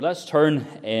Let's turn,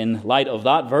 in light of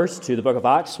that verse, to the book of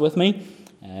Acts with me,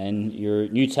 in your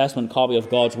New Testament copy of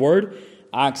God's Word,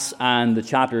 Acts and the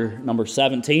chapter number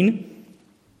 17.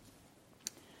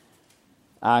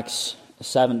 Acts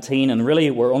 17, and really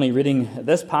we're only reading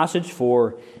this passage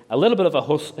for a little bit of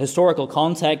a historical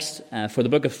context for the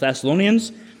book of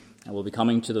Thessalonians. And we'll be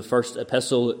coming to the first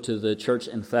epistle to the church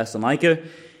in Thessalonica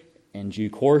in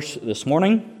due course this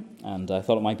morning. And I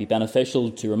thought it might be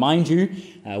beneficial to remind you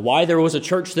why there was a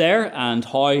church there and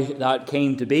how that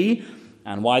came to be,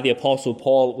 and why the Apostle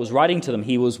Paul was writing to them.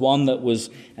 He was one that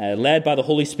was led by the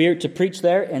Holy Spirit to preach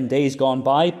there in days gone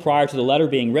by prior to the letter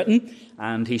being written.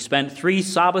 And he spent 3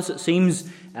 Sabbaths, it seems,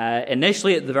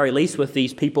 initially at the very least, with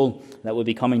these people that we'll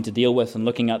be coming to deal with and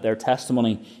looking at their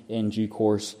testimony in due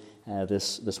course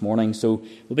this morning. So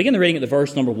we'll begin the reading at the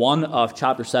verse number 1 of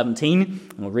chapter 17,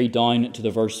 and we'll read down to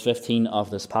the verse 15 of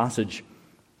this passage.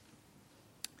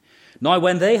 Now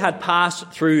when they had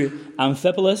passed through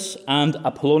Amphipolis and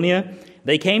Apollonia,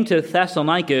 they came to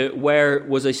Thessalonica, where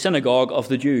was a synagogue of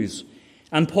the Jews.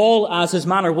 And Paul, as his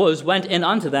manner was, went in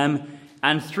unto them,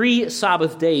 and 3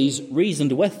 Sabbath days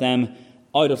reasoned with them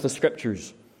out of the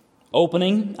Scriptures,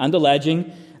 opening and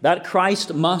alleging that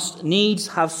Christ must needs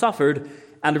have suffered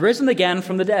and risen again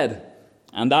from the dead,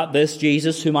 and that this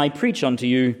Jesus whom I preach unto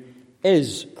you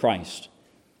is Christ.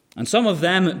 And some of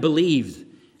them believed,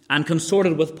 and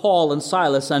consorted with Paul and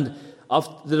Silas, and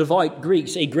of the devout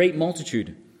Greeks a great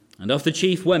multitude, and of the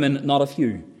chief women not a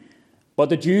few. But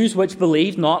the Jews which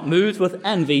believed not, moved with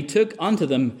envy, took unto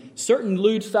them certain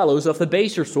lewd fellows of the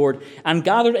baser sort, and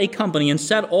gathered a company, and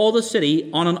set all the city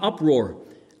on an uproar,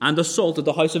 and assaulted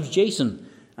the house of Jason,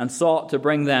 and sought to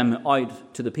bring them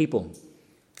out to the people.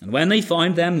 And when they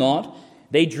found them not,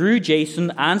 they drew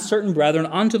Jason and certain brethren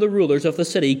unto the rulers of the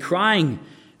city, crying,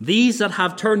 These that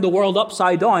have turned the world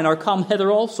upside down are come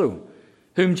hither also,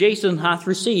 whom Jason hath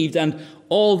received, and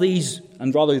these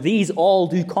all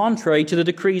do contrary to the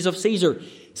decrees of Caesar,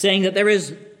 saying that there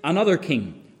is another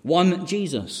king, one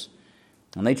Jesus.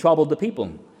 And they troubled the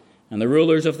people and the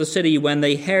rulers of the city when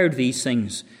they heard these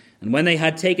things. And when they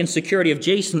had taken security of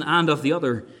Jason and of the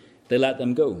other, they let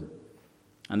them go.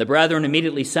 And the brethren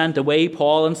immediately sent away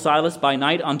Paul and Silas by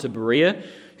night unto Berea,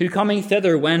 who coming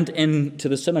thither went into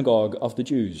the synagogue of the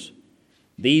Jews.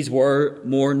 These were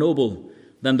more noble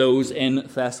than those in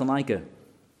Thessalonica,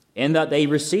 in that they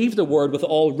received the word with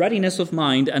all readiness of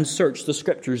mind, and searched the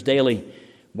Scriptures daily,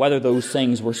 whether those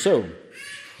things were so.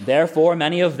 Therefore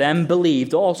many of them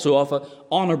believed also of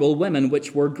honourable women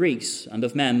which were Greeks, and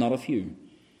of men not a few.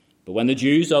 But when the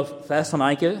Jews of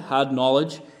Thessalonica had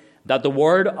knowledge that the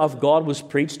word of God was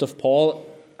preached of Paul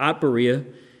at Berea,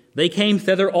 they came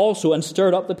thither also, and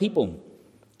stirred up the people.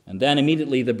 And then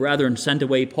immediately the brethren sent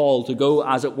away Paul to go,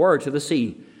 as it were, to the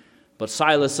sea. But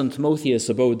Silas and Timotheus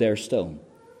abode there still.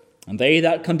 And they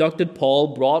that conducted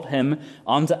Paul brought him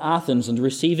unto Athens, and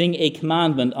receiving a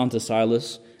commandment unto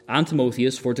Silas and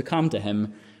Timotheus for to come to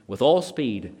him with all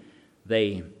speed,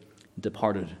 they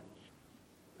departed.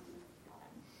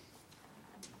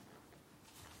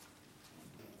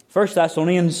 1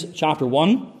 Thessalonians chapter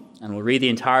 1, and we'll read the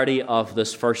entirety of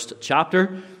this first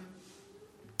chapter.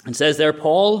 It says there,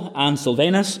 Paul and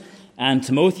Silvanus and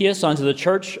Timotheus unto the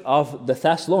church of the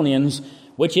Thessalonians,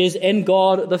 which is in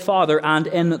God the Father and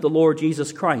in the Lord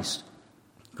Jesus Christ.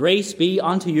 Grace be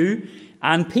unto you,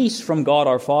 and peace from God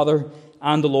our Father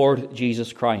and the Lord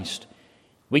Jesus Christ.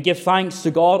 We give thanks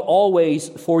to God always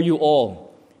for you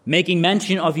all, making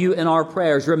mention of you in our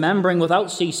prayers, remembering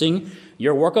without ceasing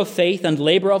your work of faith and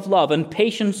labor of love and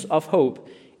patience of hope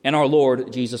in our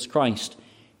Lord Jesus Christ,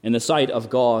 in the sight of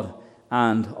God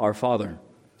and our Father.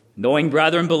 Knowing,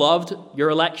 brethren beloved, your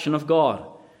election of God.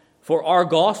 For our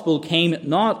gospel came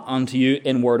not unto you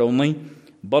in word only,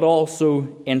 but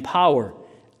also in power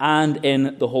and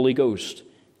in the Holy Ghost,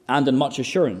 and in much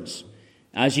assurance,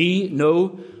 as ye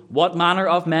know what manner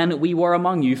of men we were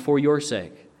among you for your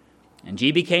sake. And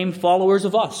ye became followers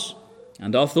of us,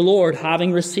 and of the Lord,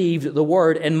 having received the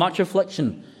word in much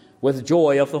affliction, with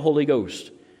joy of the Holy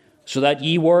Ghost, so that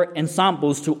ye were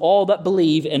ensamples to all that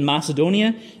believe in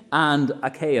Macedonia and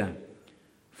Achaia.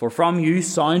 For from you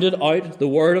sounded out the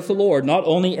word of the Lord, not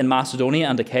only in Macedonia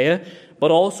and Achaia, but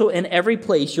also in every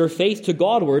place your faith to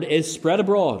Godward is spread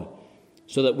abroad,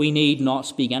 so that we need not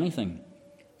speak anything.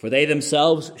 For they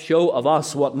themselves show of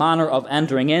us what manner of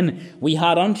entering in we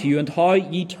had unto you, and how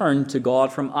ye turned to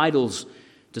God from idols,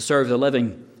 to serve the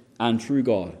living and true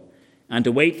God, and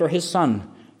to wait for his Son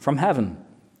from heaven,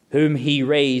 whom he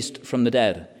raised from the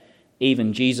dead,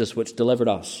 even Jesus, which delivered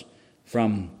us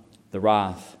from the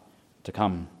wrath to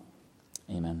come.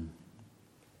 Amen.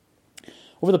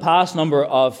 Over the past number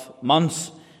of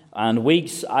months and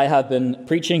weeks, I have been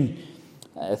preaching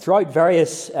throughout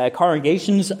various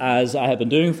congregations, as I have been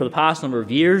doing for the past number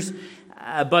of years.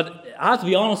 But I have to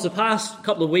be honest, the past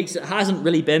couple of weeks, it hasn't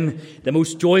really been the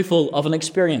most joyful of an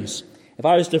experience. If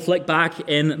I was to flick back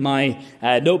in my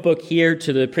notebook here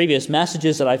to the previous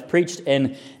messages that I've preached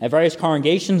in various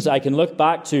congregations, I can look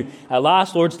back to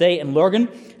last Lord's Day in Lurgan,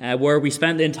 where we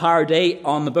spent the entire day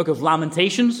on the book of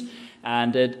Lamentations.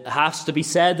 And it has to be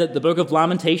said that the book of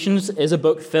Lamentations is a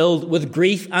book filled with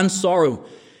grief and sorrow.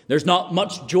 There's not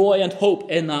much joy and hope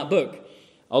in that book.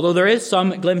 Although there is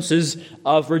some glimpses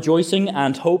of rejoicing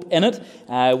and hope in it,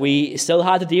 we still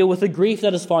had to deal with the grief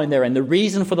that is found there and the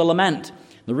reason for the lament,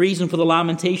 the reason for the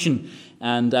lamentation.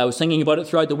 And I was thinking about it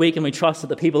throughout the week, and we trust that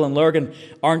the people in Lurgan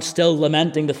aren't still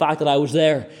lamenting the fact that I was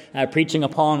there preaching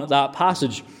upon that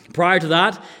passage. Prior to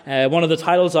that, one of the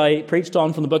titles I preached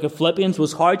on from the book of Philippians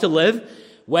was How to Live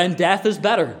When Death is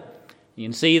Better. You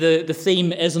can see the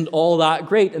theme isn't all that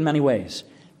great in many ways.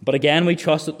 But again, we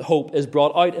trust that hope is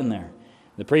brought out in there.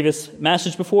 The previous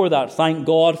message before that, Thank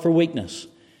God for Weakness.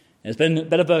 It's been a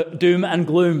bit of a doom and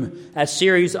gloom, a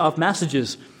series of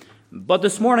messages. But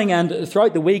this morning and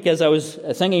throughout the week, as I was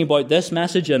thinking about this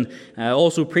message and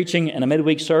also preaching in a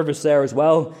midweek service there as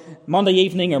well, Monday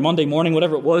evening or Monday morning,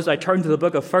 whatever it was, I turned to the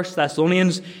book of 1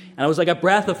 Thessalonians, and it was like a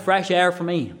breath of fresh air for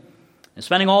me. And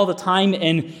spending all the time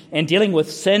in dealing with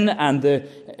sin and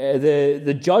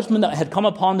the judgment that had come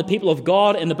upon the people of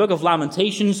God in the book of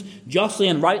Lamentations, justly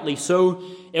and rightly so,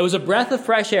 it was a breath of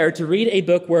fresh air to read a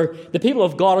book where the people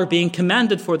of God are being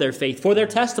commended for their faith, for their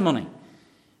testimony,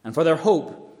 and for their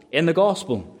hope in the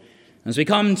gospel. As we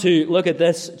come to look at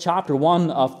this chapter 1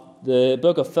 of the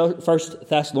book of 1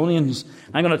 Thessalonians,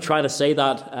 I'm going to try to say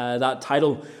that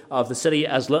title of the city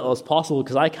as little as possible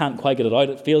because I can't quite get it out.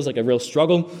 It feels like a real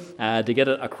struggle to get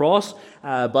it across.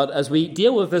 But as we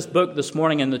deal with this book this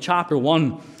morning in the chapter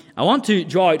 1, I want to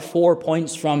draw out 4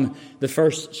 points from the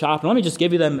first chapter. Let me just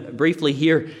give you them briefly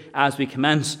here as we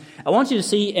commence. I want you to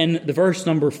see in the verse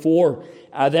number 4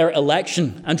 their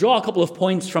election, and draw a couple of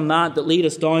points from that lead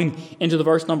us down into the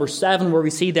verse number 7, where we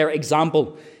see their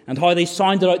example and how they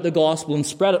sounded out the gospel and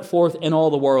spread it forth in all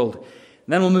the world. And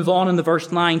then we'll move on in the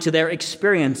verse 9 to their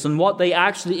experience and what they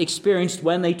actually experienced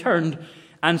when they turned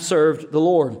and served the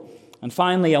Lord. And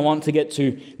finally, I want to get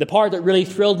to the part that really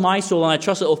thrilled my soul, and I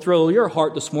trust it will thrill your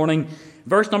heart this morning,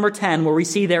 verse number 10, where we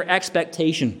see their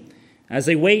expectation as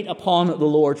they wait upon the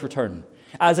Lord's return,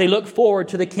 as they look forward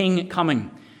to the King coming,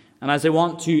 and as they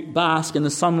want to bask in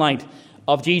the sunlight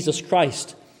of Jesus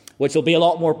Christ, which will be a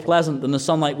lot more pleasant than the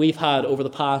sunlight we've had over the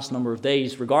past number of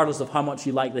days, regardless of how much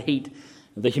you like the heat.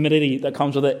 The humidity that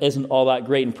comes with it isn't all that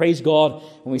great. And praise God,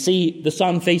 when we see the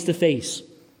sun face to face,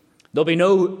 there'll be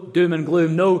no doom and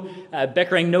gloom, no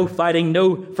bickering, no fighting,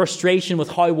 no frustration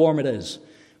with how warm it is.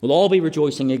 We'll all be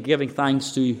rejoicing and giving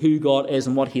thanks to who God is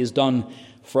and what He has done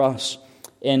for us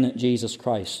in Jesus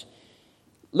Christ.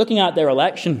 Looking at their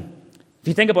election, if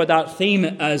you think about that theme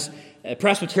as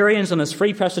Presbyterians and as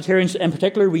Free Presbyterians in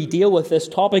particular, we deal with this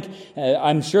topic,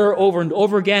 I'm sure, over and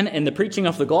over again in the preaching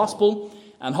of the gospel,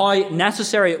 and how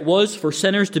necessary it was for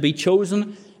sinners to be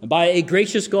chosen by a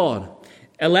gracious God,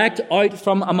 elect out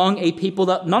from among a people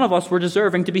that none of us were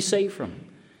deserving to be saved from.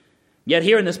 Yet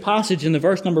here in this passage, in the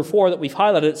verse number 4 that we've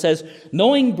highlighted, it says,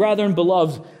 knowing, brethren,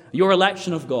 beloved, your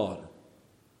election of God.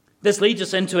 This leads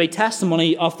us into a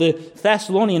testimony of the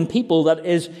Thessalonian people that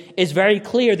is very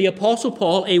clear. The Apostle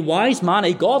Paul, a wise man,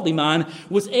 a godly man,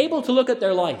 was able to look at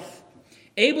their life,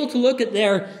 able to look at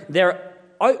their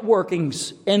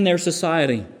outworkings in their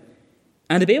society,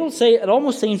 and to be able to say, it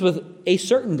almost seems with a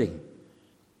certainty,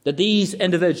 that these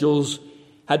individuals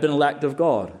had been elect of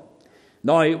God.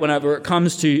 Now, whenever it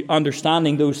comes to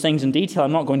understanding those things in detail,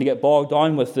 I'm not going to get bogged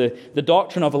down with the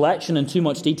doctrine of election in too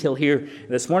much detail here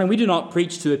this morning. We do not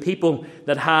preach to a people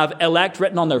that have elect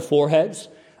written on their foreheads,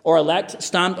 or elect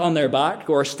stamped on their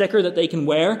back, or a sticker that they can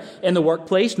wear in the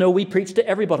workplace. No, we preach to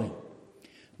everybody.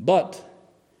 But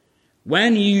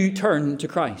when you turn to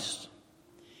Christ,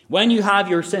 when you have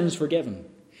your sins forgiven,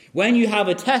 when you have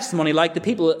a testimony like the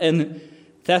people in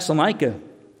Thessalonica,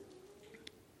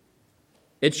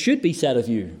 it should be said of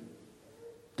you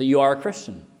that you are a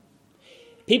Christian.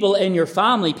 People in your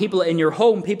family, people in your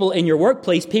home, people in your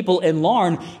workplace, people in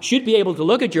Larne should be able to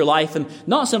look at your life and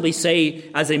not simply say,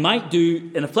 as they might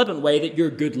do in a flippant way, that you're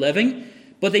good living,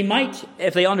 but they might,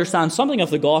 if they understand something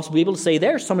of the gospel, be able to say,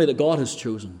 there's somebody that God has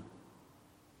chosen,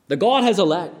 that God has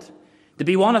elect to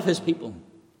be one of His people.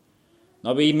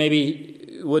 Now, we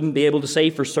maybe wouldn't be able to say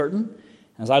for certain,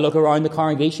 as I look around the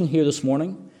congregation here this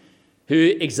morning,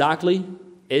 who exactly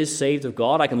is saved of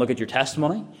God. I can look at your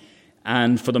testimony,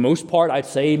 and for the most part, I'd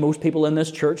say most people in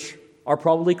this church are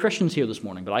probably Christians here this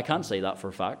morning, but I can't say that for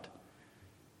a fact.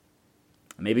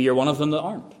 Maybe you're one of them that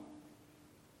aren't.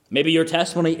 Maybe your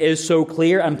testimony is so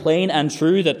clear and plain and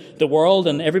true that the world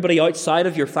and everybody outside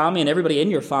of your family and everybody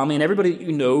in your family and everybody that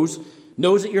you knows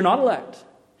that you're not elect.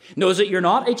 Knows that you're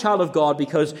not a child of God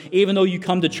because even though you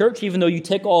come to church, even though you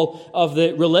tick all of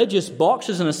the religious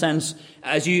boxes in a sense,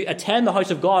 as you attend the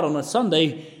house of God on a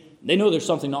Sunday, they know there's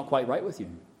something not quite right with you.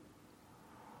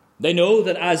 They know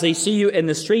that as they see you in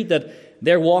the street that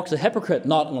their walk's a hypocrite,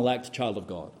 not an elect child of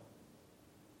God.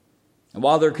 And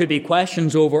while there could be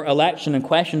questions over election and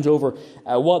questions over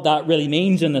what that really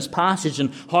means in this passage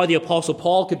and how the Apostle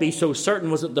Paul could be so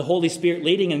certain, was it the Holy Spirit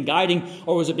leading and guiding,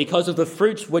 or was it because of the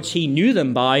fruits which he knew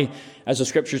them by, as the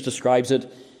Scriptures describes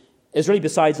it, is really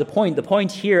besides the point. The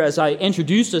point here, as I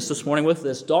introduce this morning with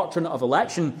this doctrine of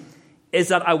election, is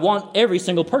that I want every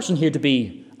single person here to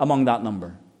be among that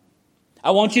number.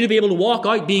 I want you to be able to walk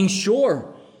out being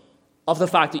sure of the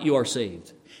fact that you are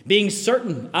saved. Being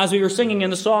certain, as we were singing in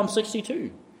the Psalm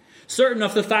 62, certain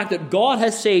of the fact that God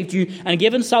has saved you and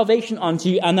given salvation unto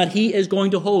you and that he is going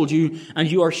to hold you,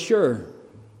 and you are sure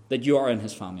that you are in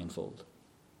his family and fold.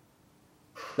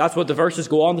 That's what the verses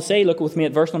go on to say. Look with me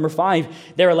at verse number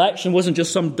 5. Their election wasn't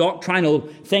just some doctrinal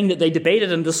thing that they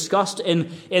debated and discussed in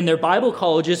their Bible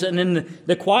colleges and in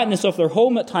the quietness of their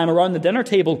home at time around the dinner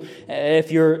table.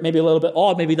 If you're maybe a little bit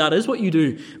odd, maybe that is what you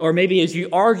do. Or maybe as you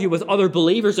argue with other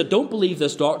believers that don't believe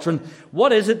this doctrine,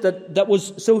 what is it that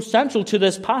was so central to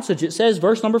this passage? It says,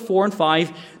 verse number 4 and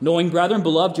 5, knowing, brethren,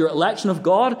 beloved, your election of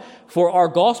God, for our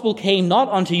gospel came not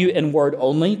unto you in word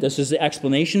only, this is the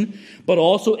explanation, but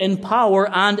also in power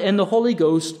and in the Holy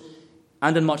Ghost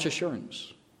and in much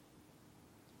assurance.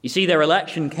 You see, their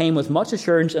election came with much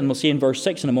assurance, and we'll see in verse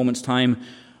 6 in a moment's time,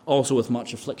 also with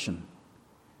much affliction.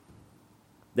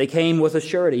 They came with a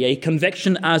surety, a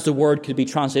conviction, as the word could be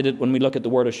translated when we look at the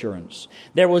word assurance.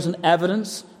 There was an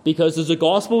evidence, because as the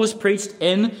gospel was preached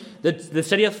in the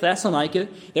city of Thessalonica,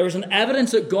 there was an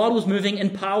evidence that God was moving in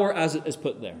power, as it is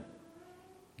put there.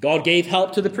 God gave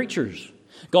help to the preachers.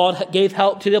 God gave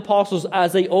help to the apostles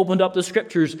as they opened up the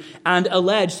Scriptures and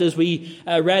alleged, as we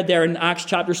read there in Acts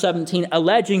chapter 17,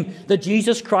 alleging that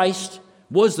Jesus Christ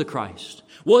was the Christ,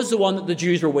 was the one that the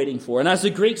Jews were waiting for. And as the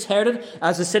Greeks heard it,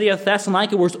 as the city of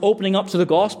Thessalonica was opening up to the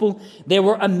gospel, they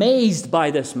were amazed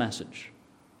by this message.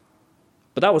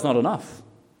 But that was not enough.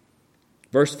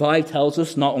 Verse 5 tells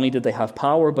us not only did they have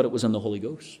power, but it was in the Holy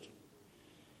Ghost.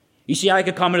 You see, I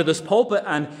could come into this pulpit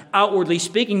and outwardly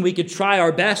speaking, we could try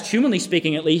our best, humanly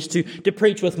speaking at least, to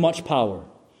preach with much power,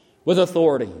 with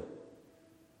authority.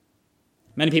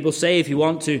 Many people say if you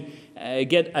want to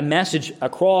get a message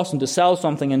across and to sell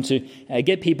something and to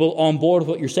get people on board with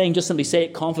what you're saying, just simply say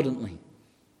it confidently.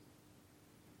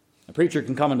 A preacher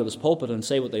can come into this pulpit and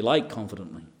say what they like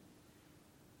confidently.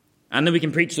 And then we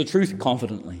can preach the truth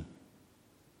confidently.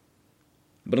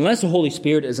 But unless the Holy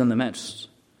Spirit is in the midst,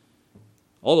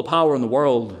 all the power in the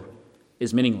world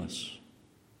is meaningless.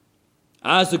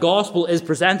 As the gospel is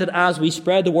presented, as we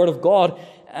spread the word of God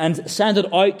and send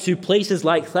it out to places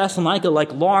like Thessalonica,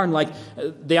 like Larne, like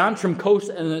the Antrim coast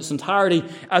in its entirety,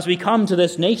 as we come to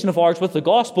this nation of ours with the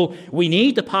gospel, we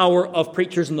need the power of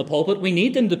preachers in the pulpit. We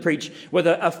need them to preach with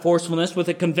a forcefulness, with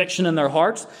a conviction in their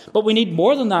hearts. But we need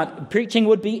more than that. Preaching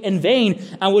would be in vain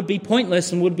and would be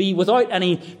pointless and would be without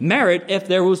any merit if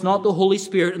there was not the Holy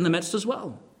Spirit in the midst as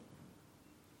well.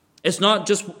 It's not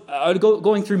just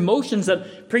going through motions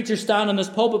that preachers stand in this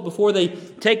pulpit before they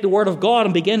take the Word of God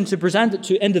and begin to present it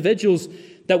to individuals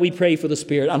that we pray for the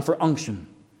Spirit and for unction.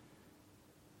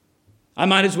 I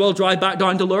might as well drive back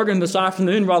down to Lurgan this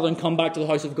afternoon rather than come back to the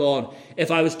house of God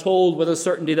if I was told with a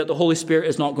certainty that the Holy Spirit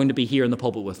is not going to be here in the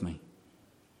pulpit with me.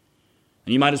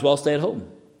 And you might as well stay at home.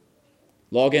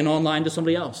 Log in online to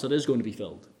somebody else that is going to be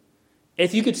filled.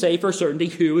 If you could say for certainty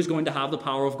who is going to have the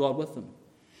power of God with them.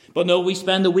 But no, we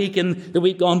spend the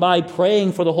week gone by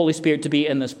praying for the Holy Spirit to be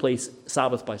in this place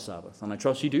Sabbath by Sabbath. And I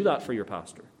trust you do that for your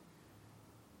pastor.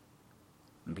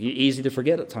 It'd be easy to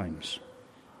forget at times.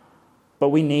 But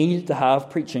we need to have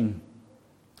preaching.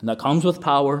 And that comes with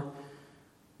power.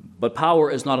 But power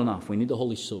is not enough. We need the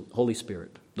Holy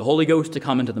Spirit, the Holy Ghost to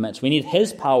come into the midst. We need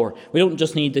His power. We don't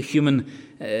just need the human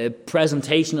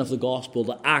presentation of the gospel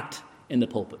to act in the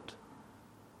pulpit.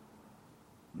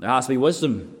 There has to be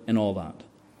wisdom in all that.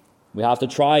 We have to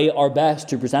try our best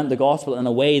to present the gospel in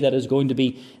a way that is going to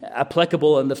be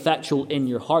applicable and effectual in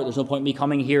your heart. There's no point in me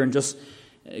coming here and just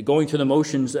going through the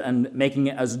motions and making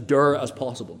it as dour as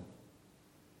possible.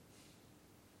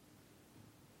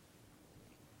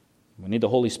 We need the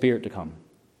Holy Spirit to come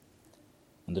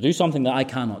and to do something that I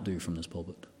cannot do from this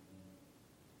pulpit.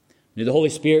 We need the Holy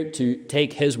Spirit to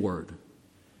take His word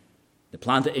to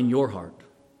plant it in your heart.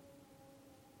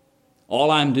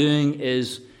 All I'm doing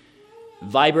is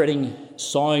vibrating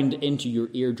sound into your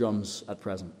eardrums at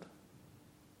present.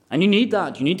 And you need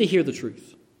that. You need to hear the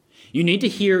truth. You need to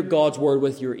hear God's word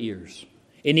with your ears.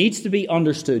 It needs to be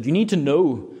understood. You need to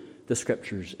know the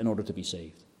Scriptures in order to be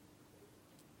saved.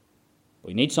 But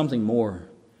you need something more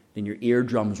than your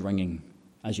eardrums ringing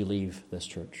as you leave this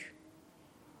church.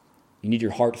 You need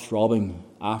your heart throbbing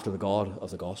after the God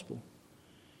of the gospel.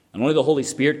 And only the Holy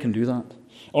Spirit can do that.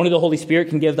 Only the Holy Spirit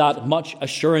can give that much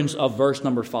assurance of verse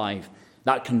number 5,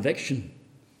 that conviction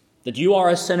that you are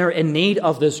a sinner in need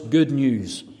of this good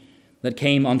news that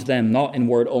came unto them, not in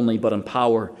word only, but in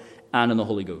power and in the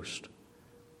Holy Ghost.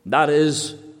 That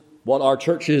is what our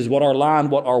churches, what our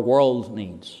land, what our world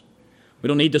needs. We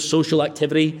don't need the social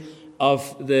activity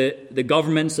of the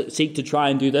governments that seek to try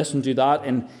and do this and do that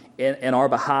in our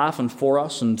behalf and for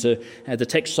us, and to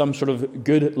tick some sort of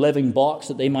good living box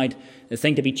that they might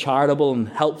think to be charitable and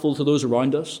helpful to those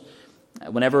around us,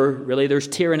 whenever really there's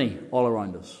tyranny all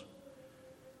around us.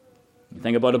 You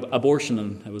think about abortion,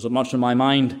 and it was much in my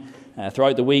mind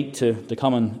throughout the week to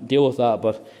come and deal with that,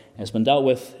 but it's been dealt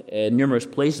with in numerous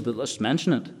places, but let's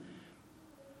mention it.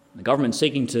 The government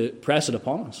seeking to press it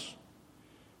upon us,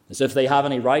 as if they have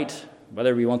any right.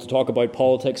 Whether we want to talk about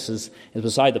politics is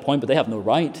beside the point, but they have no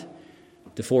right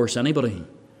to force anybody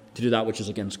to do that which is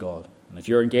against God. And if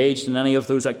you're engaged in any of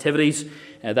those activities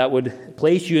that would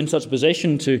place you in such a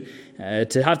position to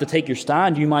have to take your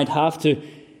stand, you might have to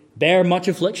bear much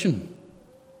affliction,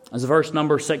 as verse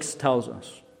number 6 tells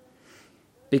us.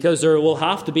 Because there will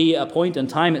have to be a point in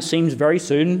time, it seems very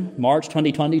soon, March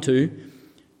 2022,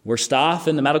 where staff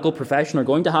in the medical profession are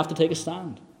going to have to take a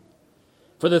stand.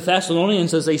 For the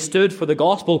Thessalonians, as they stood for the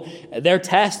gospel, their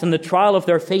test and the trial of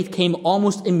their faith came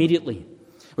almost immediately.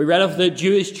 We read of the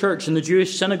Jewish church and the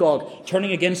Jewish synagogue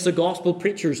turning against the gospel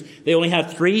preachers. They only had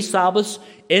 3 Sabbaths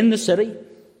in the city.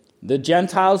 The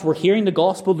Gentiles were hearing the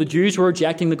gospel. The Jews were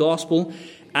rejecting the gospel.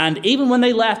 And even when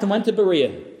they left and went to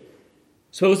Berea,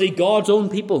 supposedly God's own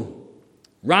people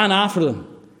ran after them,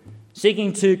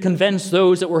 seeking to convince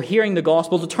those that were hearing the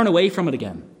gospel to turn away from it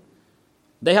again.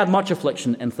 They had much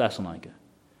affliction in Thessalonica.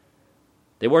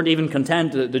 They weren't even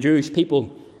content, the Jewish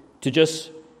people, to just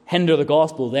hinder the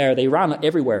gospel there. They ran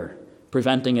everywhere,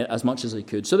 preventing it as much as they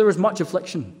could. So there was much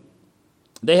affliction.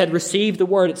 They had received the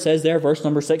word, it says there, verse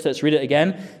number 6, let's read it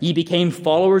again. Ye became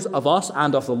followers of us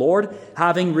and of the Lord,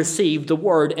 having received the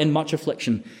word in much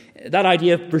affliction. That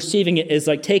idea of receiving it is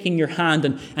like taking your hand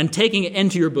and taking it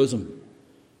into your bosom.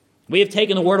 We have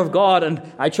taken the word of God, and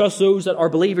I trust those that are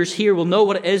believers here will know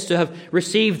what it is to have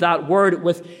received that word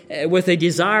with a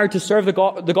desire to serve the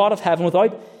God of heaven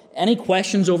without any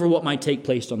questions over what might take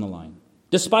place on the line,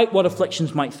 despite what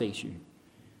afflictions might face you.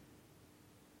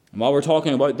 And while we're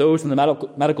talking about those in the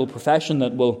medical profession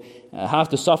that will have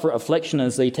to suffer affliction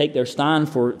as they take their stand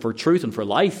for truth and for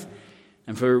life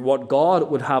and for what God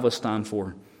would have us stand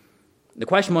for, the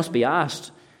question must be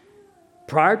asked,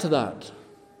 prior to that,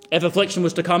 if affliction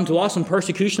was to come to us and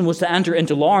persecution was to enter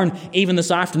into Larne, even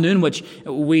this afternoon, which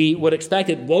we would expect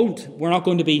it won't, we're not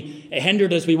going to be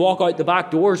hindered as we walk out the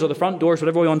back doors or the front doors,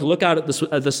 whatever we want to look at it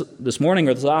this morning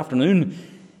or this afternoon,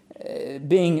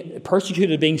 being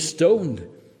persecuted, being stoned,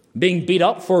 being beat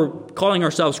up for calling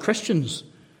ourselves Christians.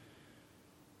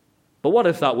 But what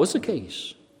if that was the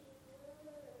case?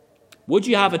 Would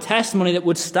you have a testimony that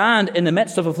would stand in the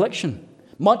midst of affliction?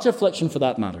 Much affliction for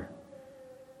that matter.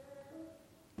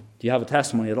 Do you have a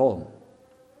testimony at all?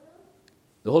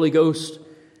 The Holy Ghost,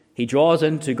 He draws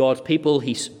into God's people.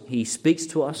 He speaks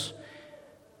to us.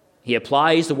 He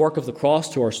applies the work of the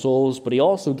cross to our souls, but He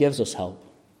also gives us help.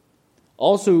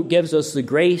 Also gives us the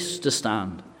grace to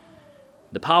stand,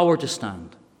 the power to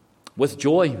stand with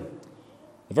joy.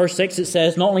 Verse 6, it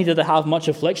says, not only did they have much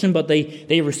affliction, but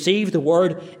they received the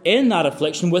word in that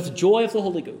affliction with joy of the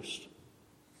Holy Ghost.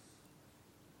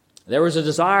 There was a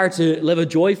desire to live a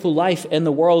joyful life in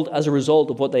the world as a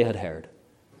result of what they had heard.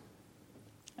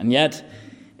 And yet,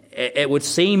 it would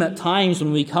seem at times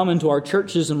when we come into our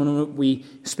churches and when we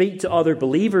speak to other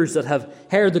believers that have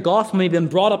heard the gospel, maybe been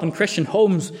brought up in Christian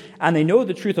homes, and they know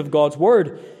the truth of God's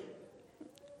word,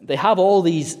 they have all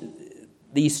these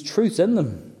truths in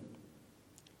them,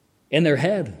 in their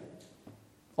head.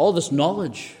 All this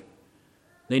knowledge.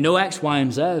 They know X, Y,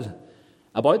 and Z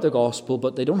about the gospel,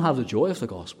 but they don't have the joy of the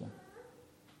gospel.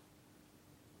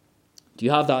 Do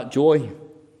you have that joy?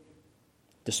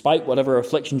 Despite whatever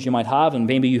afflictions you might have, and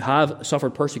maybe you have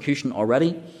suffered persecution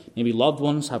already, maybe loved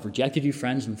ones have rejected you,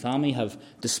 friends and family have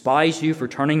despised you for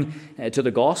turning to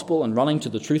the gospel and running to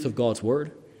the truth of God's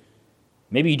word.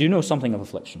 Maybe you do know something of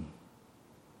affliction.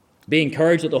 Be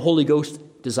encouraged that the Holy Ghost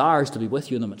desires to be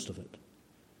with you in the midst of it,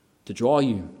 to draw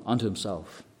you unto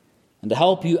himself, and to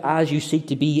help you as you seek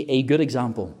to be a good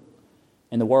example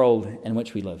in the world in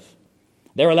which we live.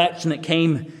 Their election, it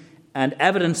came and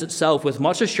evidenced itself with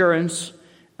much assurance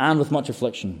and with much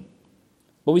affliction.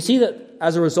 But we see that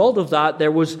as a result of that,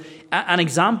 there was an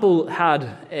example had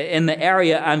in the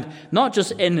area, and not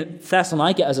just in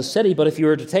Thessalonica as a city, but if you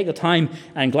were to take the time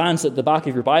and glance at the back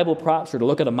of your Bible, perhaps, or to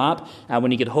look at a map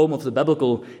when you get home of the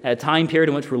biblical time period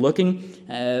in which we're looking,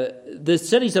 the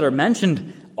cities that are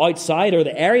mentioned outside, or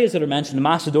the areas that are mentioned,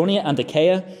 Macedonia and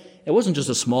Achaia, it wasn't just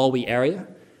a small wee area.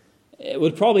 It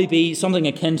would probably be something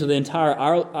akin to the entire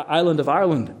island of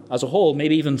Ireland as a whole,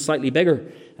 maybe even slightly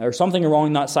bigger, or something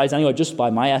around that size anyway, just by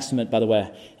my estimate, by the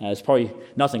way. It's probably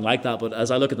nothing like that, but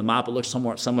as I look at the map, it looks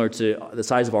somewhat similar to the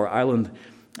size of our island.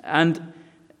 And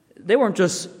they weren't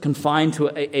just confined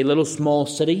to a little small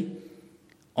city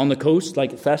on the coast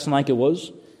like Thessalonica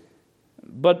was,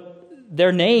 but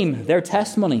their name, their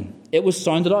testimony, it was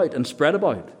sounded out and spread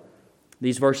about.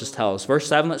 These verses tell us. Verse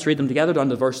 7, let's read them together down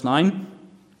to verse 9.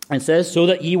 It says, "So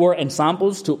that ye were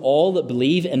ensamples to all that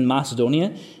believe in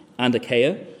Macedonia and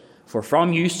Achaia, for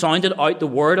from you sounded out the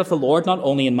word of the Lord, not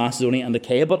only in Macedonia and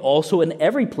Achaia, but also in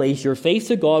every place your faith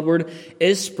to Godward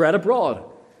is spread abroad,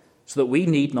 so that we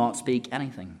need not speak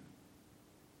anything."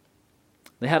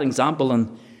 They had an example,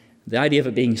 and the idea of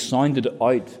it being sounded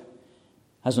out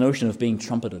has a notion of being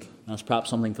trumpeted. That's perhaps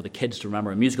something for the kids to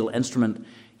remember. A musical instrument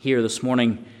here this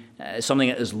morning is something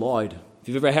that is loud. If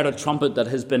you've ever heard a trumpet that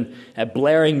has been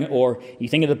blaring, or you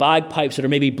think of the bagpipes that are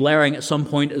maybe blaring at some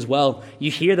point as well, you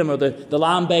hear them, or the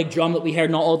lambeg drum that we heard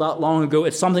not all that long ago,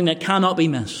 it's something that cannot be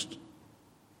missed.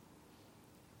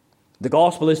 The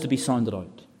gospel is to be sounded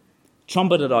out,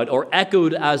 trumpeted out, or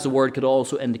echoed, as the word could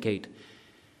also indicate.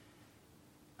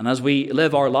 And as we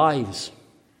live our lives,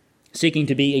 seeking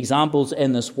to be examples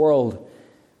in this world,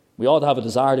 we ought to have a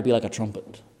desire to be like a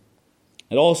trumpet.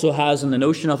 It also has, in the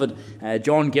notion of it,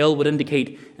 John Gill would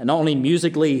indicate, not only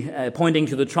musically pointing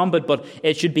to the trumpet, but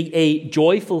it should be a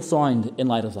joyful sound in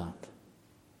light of that.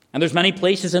 And there's many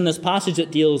places in this passage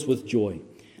that deals with joy,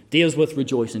 deals with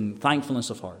rejoicing, thankfulness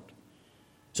of heart.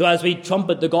 So as we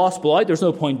trumpet the gospel out, there's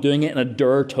no point doing it in a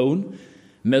dour tone,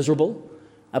 miserable,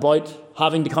 about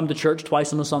having to come to church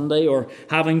twice on a Sunday, or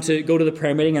having to go to the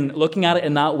prayer meeting and looking at it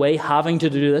in that way, having to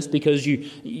do this because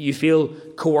you feel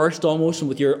coerced almost and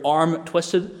with your arm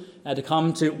twisted to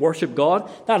come to worship God.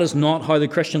 That is not how the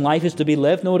Christian life is to be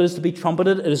lived. No, it is to be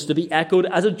trumpeted. It is to be echoed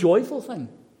as a joyful thing.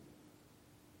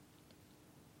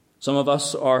 Some of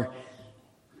us are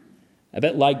a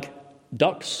bit like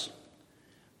ducks.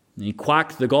 You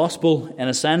quack the gospel in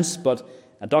a sense, but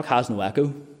a duck has no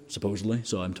echo, supposedly,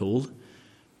 so I'm told.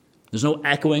 There's no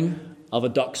echoing of a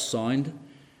duck's sound.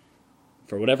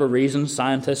 For whatever reason,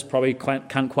 scientists probably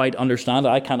can't quite understand it.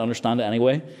 I can't understand it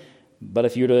anyway. But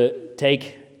if you were to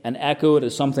take an echo, it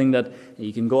is something that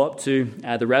you can go up to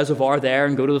the reservoir there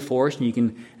and go to the forest, and you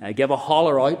can give a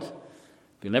holler out.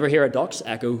 You'll never hear a duck's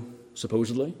echo,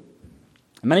 supposedly.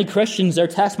 And many Christians, their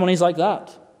testimony is like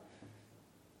that.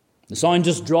 The sound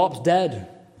just drops dead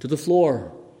to the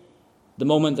floor the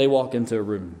moment they walk into a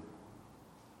room.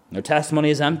 Their testimony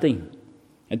is empty.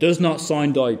 It does not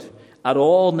sound out at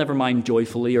all, never mind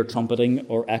joyfully or trumpeting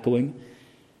or echoing.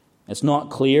 It's not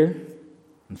clear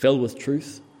and filled with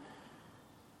truth.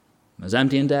 It's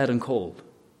empty and dead and cold.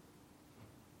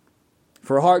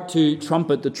 For a heart to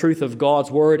trumpet the truth of God's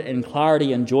word in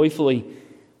clarity and joyfully,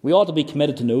 we ought to be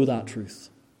committed to know that truth.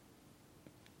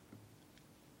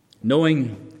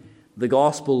 Knowing the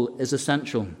gospel is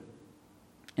essential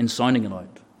in sounding it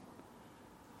out.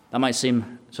 That might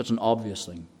seem such an obvious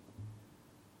thing,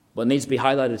 but it needs to be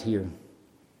highlighted here.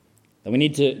 That we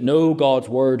need to know God's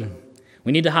word.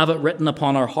 We need to have it written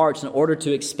upon our hearts in order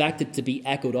to expect it to be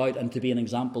echoed out and to be an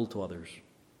example to others.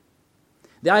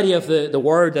 The idea of the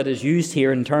word that is used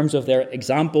here in terms of their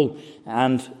example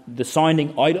and the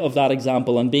sounding out of that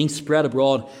example and being spread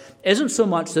abroad isn't so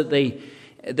much that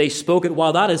they spoke it.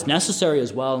 While that is necessary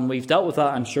as well, and we've dealt with that,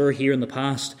 I'm sure, here in the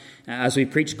past as we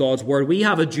preach God's word, we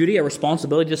have a duty, a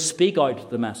responsibility to speak out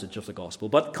the message of the gospel.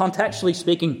 But contextually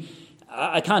speaking,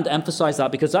 I can't emphasize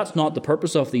that because that's not the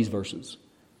purpose of these verses.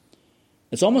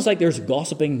 It's almost like there's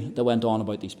gossiping that went on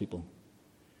about these people.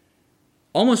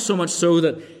 Almost so much so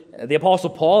that the Apostle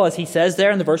Paul, as he says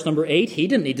there in the verse number 8, he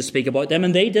didn't need to speak about them,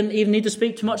 and they didn't even need to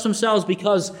speak too much themselves,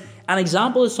 because an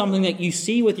example is something that you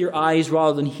see with your eyes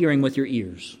rather than hearing with your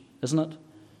ears, isn't it?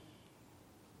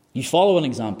 You follow an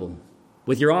example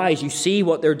with your eyes. You see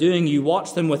what they're doing. You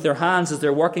watch them with their hands as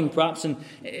they're working, perhaps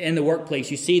in the workplace.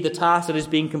 You see the task that is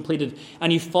being completed,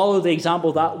 and you follow the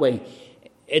example that way.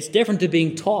 It's different to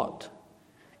being taught.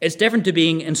 It's different to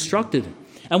being instructed.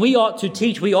 And we ought to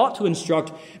teach, we ought to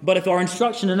instruct, but if our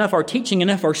instruction and if our teaching and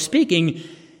if our speaking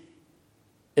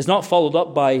is not followed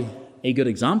up by a good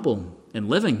example in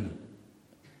living,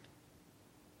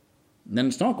 then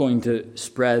it's not going to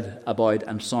spread about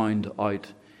and sound out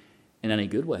in any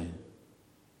good way.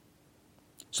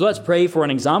 So let's pray for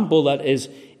an example that is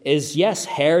yes,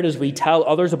 heard as we tell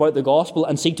others about the gospel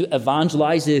and seek to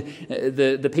evangelize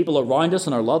the people around us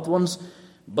and our loved ones.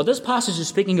 But this passage is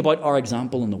speaking about our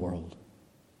example in the world.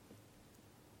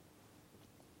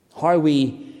 How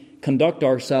we conduct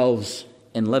ourselves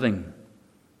in living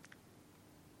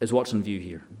is what's in view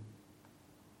here.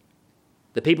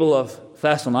 The people of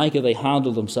Thessalonica, they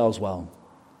handled themselves well.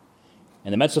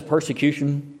 In the midst of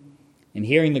persecution, in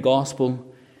hearing the gospel,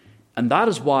 and that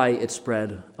is why it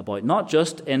spread about, not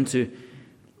just into,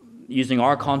 using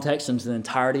our context, into the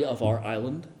entirety of our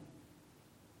island,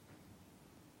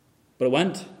 but it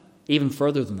went even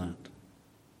further than that.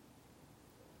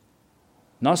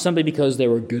 Not simply because they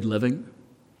were good living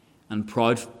and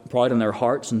proud in their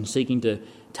hearts and seeking to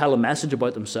tell a message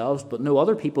about themselves, but no,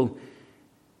 other people,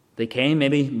 they came,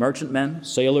 maybe merchantmen,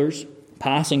 sailors,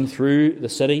 passing through the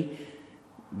city.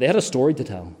 They had a story to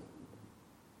tell.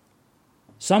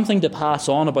 Something to pass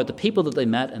on about the people that they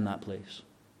met in that place.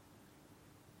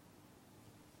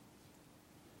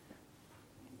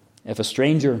 If a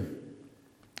stranger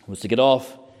was to get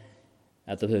off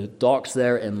at the docks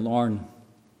there in Larne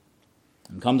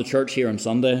and come to church here on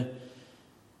Sunday,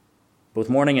 both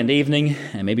morning and evening,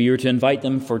 and maybe you were to invite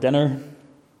them for dinner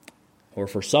or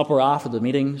for supper after the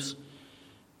meetings,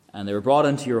 and they were brought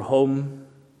into your home,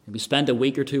 maybe spent a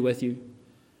week or two with you,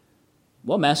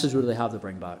 what message would they have to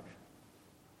bring back?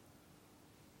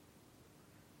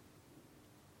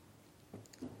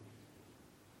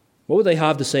 What would they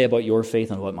have to say about your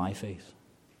faith and about my faith?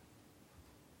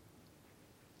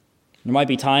 There might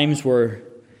be times where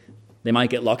they might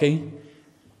get lucky.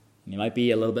 You might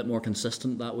be a little bit more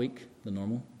consistent that week than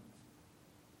normal.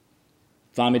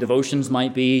 Family devotions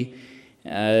might be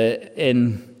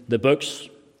in the books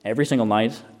every single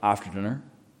night after dinner.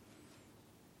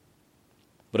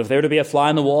 But if there were to be a fly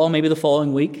on the wall, maybe the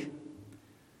following week,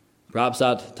 perhaps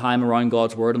that time around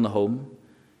God's Word in the home,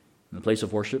 in the place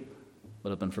of worship, would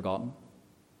have been forgotten.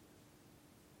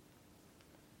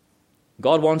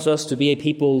 God wants us to be a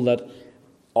people that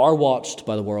are watched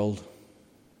by the world,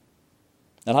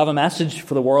 that have a message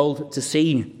for the world to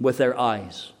see with their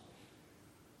eyes.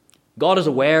 God is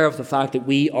aware of the fact that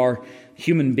we are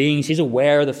human beings. He's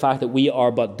aware of the fact that we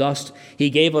are but dust.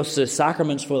 He gave us the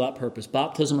sacraments for that purpose,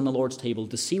 baptism and the Lord's table,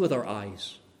 to see with our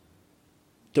eyes,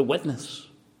 to witness.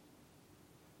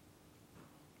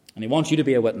 And He wants you to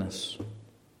be a witness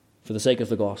for the sake of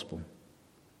the gospel,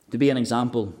 to be an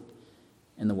example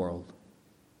in the world.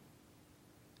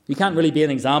 You can't really be an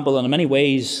example, and in many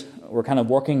ways we're kind of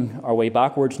working our way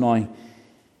backwards now,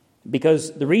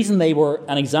 because the reason they were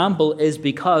an example is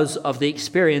because of the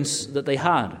experience that they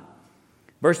had.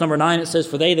 Verse number 9, it says,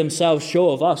 "For they themselves show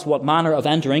of us what manner of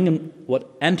entering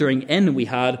in we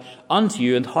had unto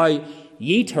you, and how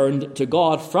ye turned to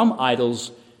God from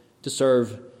idols to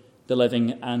serve the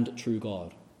living and true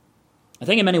God." I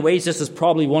think in many ways this is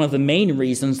probably one of the main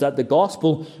reasons that the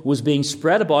gospel was being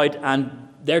spread about and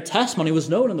their testimony was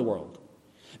known in the world.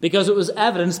 Because it was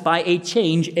evidenced by a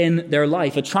change in their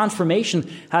life. A transformation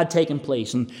had taken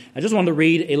place. And I just wanted to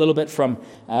read a little bit from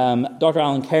Dr.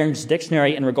 Alan Cairns'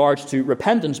 dictionary in regards to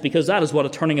repentance, because that is what a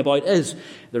turning about is.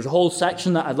 There's a whole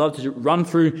section that I'd love to run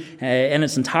through in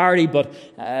its entirety, but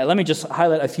let me just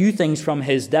highlight a few things from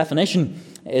his definition.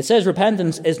 It says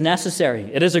repentance is necessary.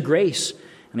 It is a grace.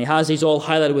 And he has these all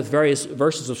highlighted with various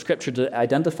verses of Scripture to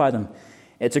identify them.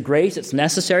 It's a grace. It's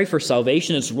necessary for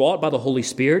salvation. It's wrought by the Holy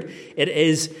Spirit. It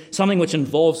is something which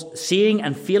involves seeing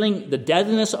and feeling the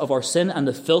deadliness of our sin and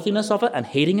the filthiness of it and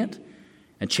hating it.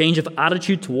 A change of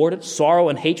attitude toward it, sorrow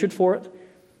and hatred for it.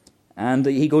 And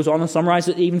he goes on to summarize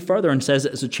it even further and says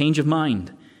it's a change of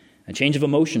mind, a change of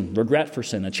emotion, regret for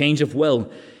sin, a change of will,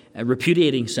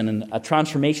 repudiating sin, and a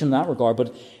transformation in that regard.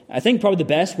 But I think probably the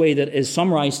best way that is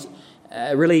summarized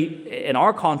really in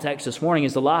our context this morning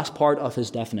is the last part of his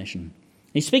definition.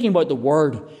 He's speaking about the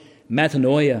word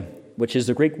metanoia, which is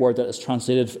the Greek word that is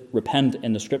translated repent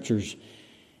in the Scriptures.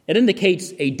 It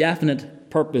indicates a definite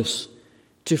purpose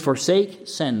to forsake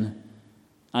sin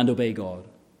and obey God.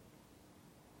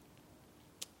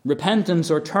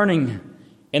 Repentance or turning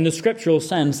in the scriptural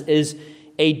sense is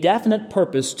a definite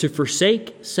purpose to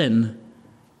forsake sin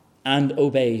and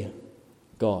obey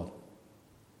God.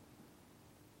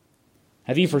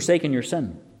 Have you forsaken your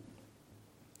sin?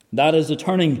 That is the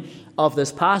turning of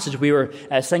this passage. We were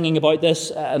singing about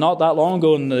this not that long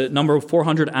ago in the number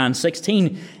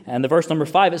 416. And the verse number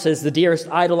 5, it says, "The dearest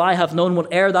idol I have known,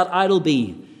 whate'er that idol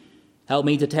be, help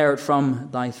me to tear it from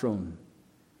thy throne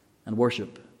and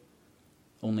worship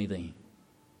only thee."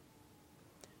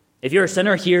 If you're a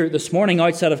sinner here this morning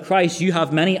outside of Christ, you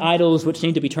have many idols which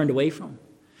need to be turned away from.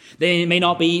 They may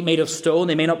not be made of stone.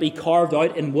 They may not be carved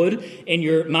out in wood in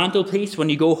your mantelpiece when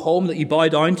you go home that you bow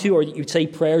down to or that you say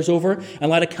prayers over and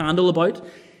light a candle about.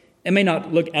 It may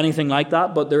not look anything like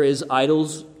that, but there is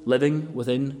idols living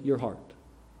within your heart.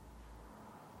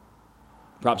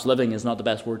 Perhaps living is not the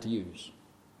best word to use.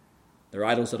 There are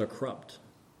idols that are corrupt,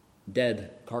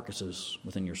 dead carcasses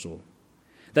within your soul,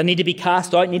 that need to be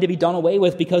cast out, need to be done away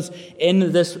with, because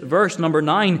in this verse, number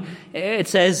 9, it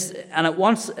says, and at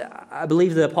once, I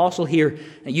believe the apostle here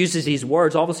uses these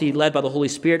words, obviously led by the Holy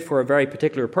Spirit for a very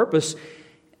particular purpose.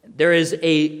 There is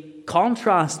a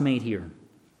contrast made here.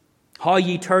 How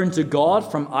ye turn to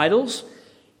God from idols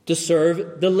to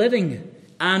serve the living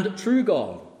and true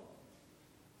God.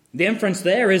 The inference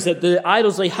there is that the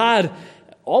idols they had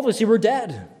obviously were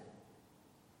dead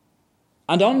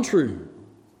and untrue.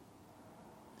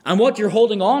 And what you're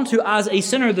holding on to as a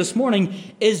sinner this morning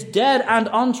is dead and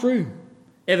untrue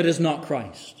if it is not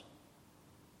Christ.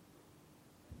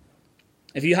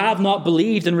 If you have not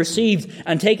believed and received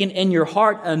and taken in your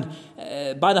heart and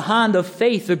by the hand of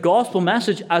faith the gospel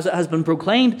message as it has been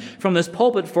proclaimed from this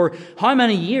pulpit for how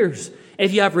many years,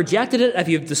 if you have rejected it, if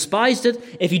you have despised it,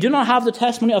 if you do not have the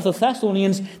testimony of the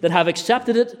Thessalonians that have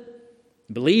accepted it,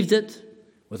 believed it,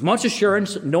 with much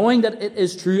assurance, knowing that it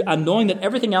is true and knowing that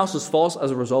everything else is false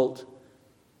as a result,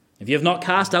 if you have not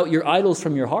cast out your idols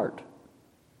from your heart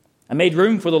and made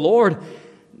room for the Lord,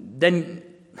 then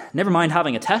never mind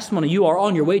having a testimony, you are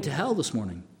on your way to hell this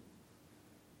morning.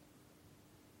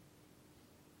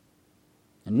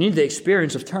 And you need the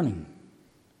experience of turning.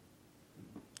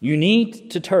 You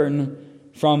need to turn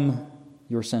from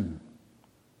your sin.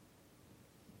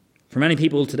 For many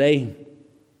people today,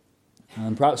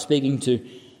 and perhaps speaking to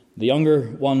the younger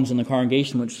ones in the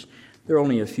congregation, which there are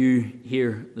only a few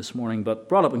here this morning, but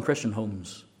brought up in Christian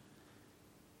homes.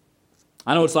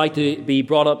 I know it's like to be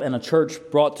brought up in a church,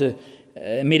 brought to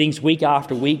meetings week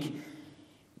after week,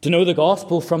 to know the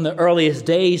gospel from the earliest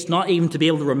days, not even to be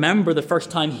able to remember the first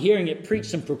time hearing it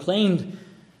preached and proclaimed.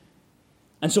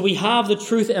 And so we have the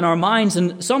truth in our minds,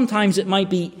 and sometimes it might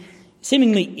be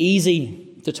seemingly easy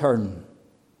to turn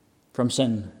from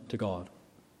sin to God.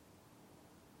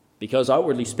 Because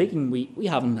outwardly speaking, we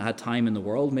haven't had time in the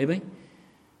world, maybe.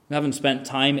 We haven't spent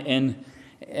time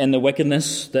in the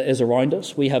wickedness that is around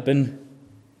us. We have been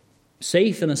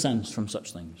safe, in a sense, from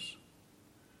such things.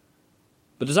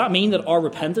 But does that mean that our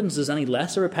repentance is any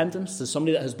less a repentance to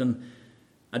somebody that has been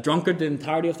a drunkard the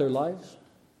entirety of their lives?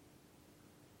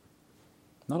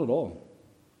 Not at all.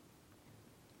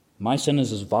 My sin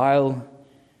is as vile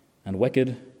and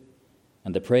wicked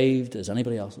and depraved as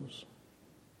anybody else's.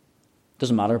 It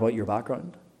doesn't matter about your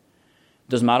background. It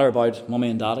doesn't matter about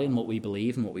mommy and daddy and what we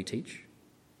believe and what we teach.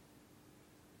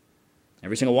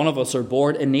 Every single one of us are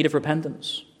born in need of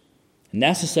repentance.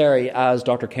 Necessary, as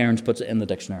Dr. Cairns puts it in the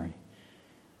dictionary.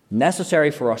 Necessary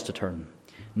for us to turn.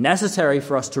 Necessary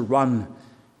for us to run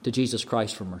to Jesus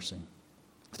Christ for mercy.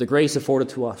 For the grace afforded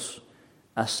to us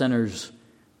as sinners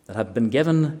that have been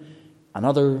given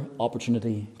another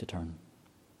opportunity to turn.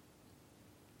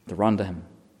 To run to Him.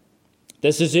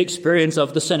 This is the experience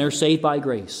of the sinner saved by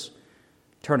grace.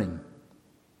 Turning.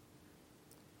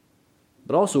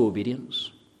 But also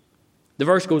obedience. The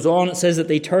verse goes on, it says that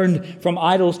they turned from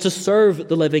idols to serve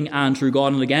the living and true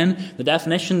God. And again, the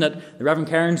definition that the Reverend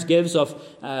Cairns gives of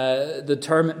the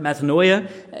term metanoia,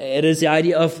 it is the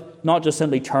idea of not just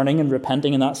simply turning and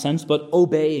repenting in that sense, but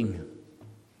obeying.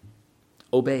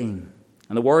 Obeying.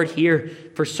 And the word here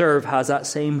for serve has that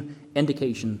same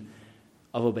indication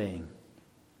of obeying.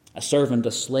 A servant,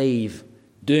 a slave,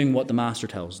 doing what the master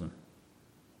tells them.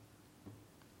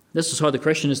 This is how the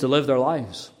Christian is to live their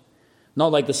lives.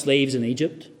 Not like the slaves in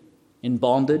Egypt, in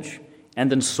bondage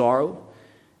and in sorrow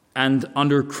and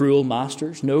under cruel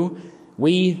masters. No,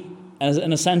 we, as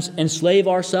in a sense, enslave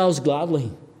ourselves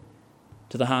gladly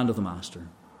to the hand of the master.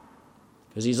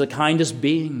 Because He's the kindest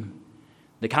being,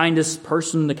 the kindest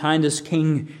person, the kindest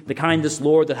king, the kindest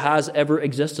Lord that has ever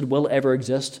existed, will ever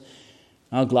exist.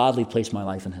 I'll gladly place my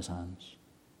life in His hands.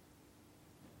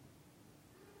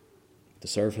 To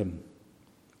serve Him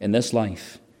in this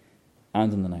life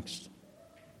and in the next.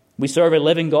 We serve a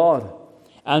living God.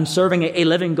 And serving a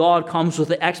living God comes with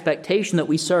the expectation that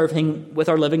we serve Him with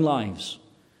our living lives.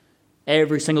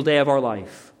 Every single day of our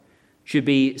life should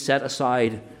be set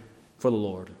aside for the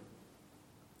Lord.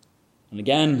 And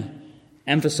again,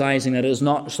 emphasizing that it is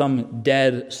not some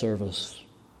dead service.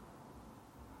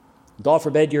 God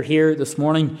forbid you're here this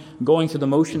morning going through the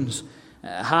motions,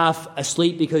 half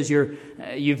asleep because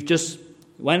you've just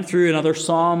went through another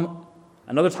psalm,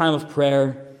 another time of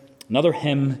prayer, another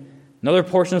hymn, another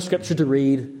portion of Scripture to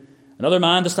read, another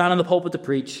man to stand in the pulpit to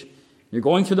preach. You're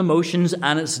going through the motions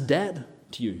and it's dead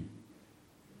to you.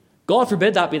 God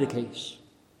forbid that be the case.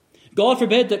 God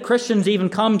forbid that Christians even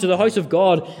come to the house of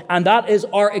God and that is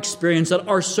our experience, that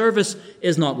our service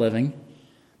is not living,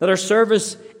 that our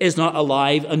service is not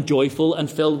alive and joyful and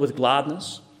filled with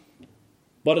gladness,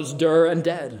 but it's dour and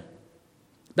dead.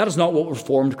 That is not what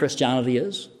Reformed Christianity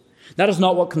is. That is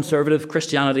not what conservative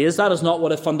Christianity is. That is not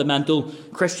what a fundamental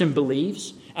Christian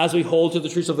believes as we hold to the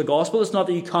truths of the gospel. It's not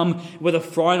that you come with a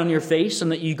frown on your face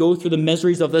and that you go through the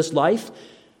miseries of this life.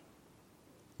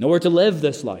 No, we're to live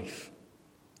this life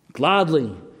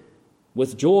gladly,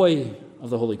 with joy of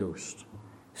the Holy Ghost,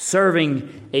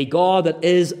 serving a God that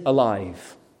is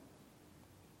alive.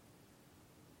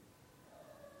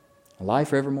 Alive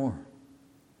forevermore.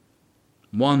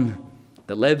 One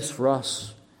that lives for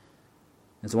us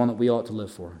is the one that we ought to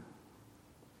live for.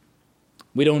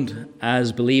 We don't,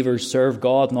 as believers, serve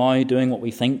God now doing what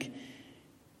we think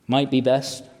might be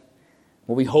best,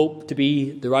 what we hope to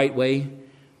be the right way.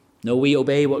 No, we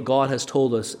obey what God has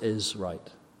told us is right.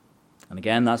 And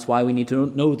again, that's why we need to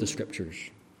know the Scriptures.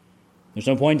 There's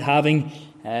no point having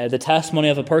the testimony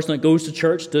of a person that goes to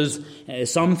church, does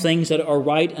some things that are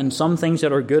right and some things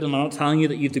that are good. And I'm not telling you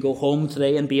that you have to go home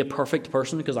today and be a perfect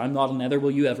person, because I'm not, and neither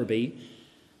will you ever be.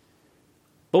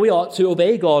 But we ought to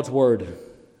obey God's word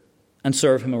and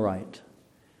serve him aright.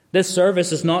 This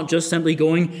service is not just simply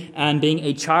going and being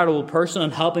a charitable person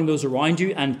and helping those around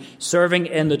you and serving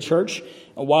in the church.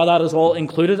 While that is all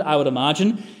included, I would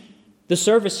imagine, the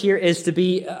service here is to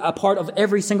be a part of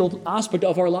every single aspect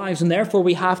of our lives, and therefore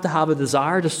we have to have a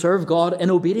desire to serve God in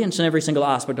obedience in every single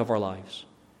aspect of our lives.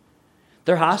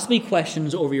 There has to be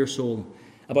questions over your soul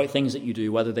about things that you do,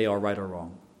 whether they are right or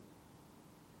wrong.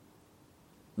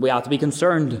 We have to be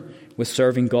concerned with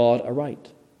serving God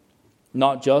aright,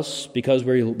 not just because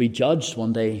we will be judged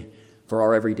one day for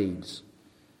our every deeds,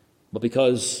 but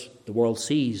because the world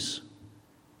sees,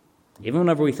 even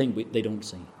whenever we think they don't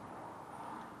see.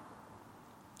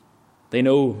 They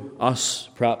know us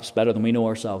perhaps better than we know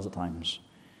ourselves at times.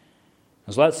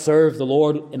 And so let's serve the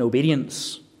Lord in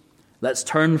obedience. Let's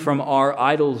turn from our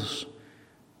idols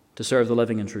to serve the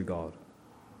living and true God.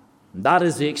 And that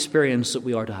is the experience that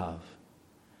we are to have.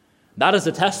 That is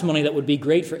the testimony that would be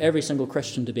great for every single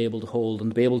Christian to be able to hold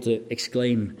and to be able to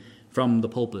exclaim from the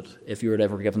pulpit if you were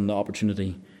ever given the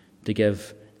opportunity to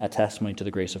give a testimony to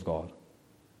the grace of God.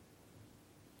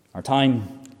 Our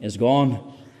time is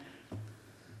gone.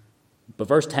 But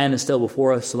verse 10 is still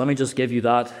before us, so let me just give you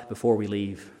that before we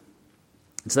leave.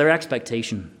 It's their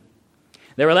expectation.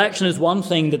 Their election is one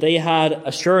thing, that they had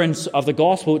assurance of the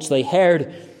gospel which they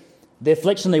heard, the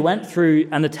affliction they went through,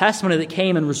 and the testimony that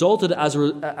came and resulted as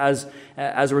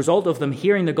a result of them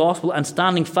hearing the gospel and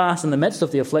standing fast in the midst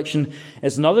of the affliction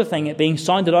is another thing. It being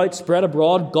sounded out, spread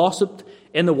abroad, gossiped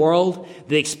in the world,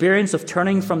 the experience of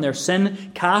turning from their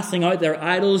sin, casting out their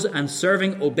idols, and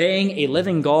serving, obeying a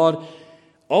living God.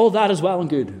 All that is well and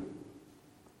good.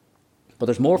 But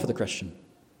there's more for the Christian.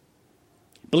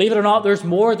 Believe it or not, there's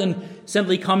more than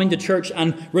simply coming to church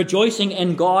and rejoicing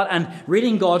in God and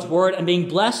reading God's word and being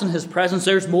blessed in his presence.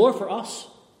 There's more for us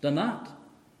than that.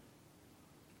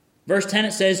 Verse 10,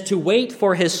 it says, to wait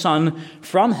for his Son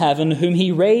from heaven, whom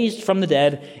he raised from the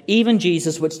dead, even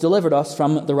Jesus, which delivered us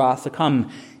from the wrath to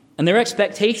come. And their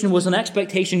expectation was an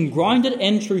expectation grounded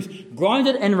in truth,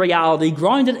 grounded in reality,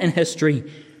 grounded in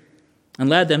history, and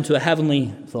led them to a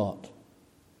heavenly thought.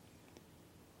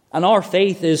 And our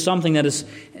faith is something that is,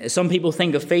 some people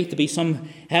think of faith to be some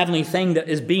heavenly thing that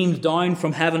is beamed down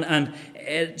from heaven and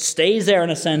it stays there in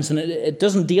a sense, and it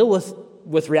doesn't deal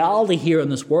with reality here in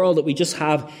this world, that we just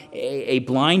have a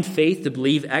blind faith to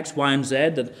believe X, Y, and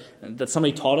Z that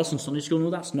somebody taught us in Sunday school. No,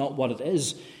 that's not what it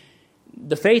is.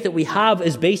 The faith that we have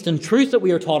is based in truth that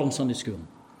we are taught in Sunday school.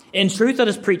 In truth that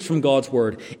is preached from God's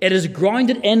word. It is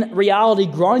grounded in reality,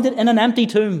 grounded in an empty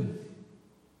tomb.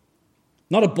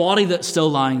 Not a body that's still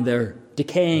lying there,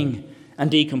 decaying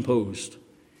and decomposed.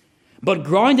 But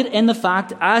grounded in the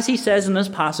fact, as he says in this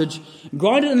passage,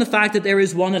 grounded in the fact that there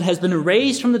is one that has been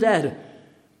raised from the dead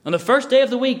on the first day of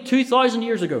the week, 2,000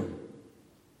 years ago.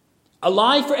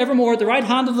 Alive forevermore at the right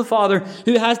hand of the Father,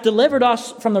 who has delivered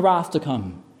us from the wrath to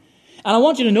come. And I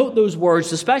want you to note those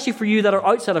words, especially for you that are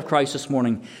outside of Christ this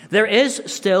morning. There is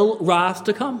still wrath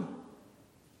to come.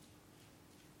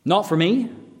 Not for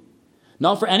me,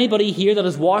 Not for anybody here that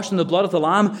is washed in the blood of the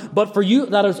Lamb, but for you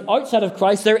that is outside of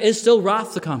Christ, there is still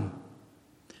wrath to come.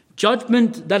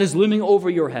 Judgment that is looming over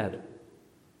your head.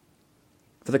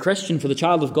 For the Christian, for the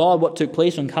child of God, what took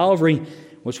place on Calvary,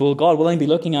 which we'll, God willing, be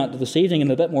looking at this evening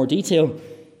in a bit more detail,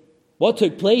 what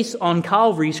took place on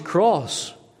Calvary's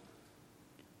cross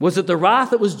was that the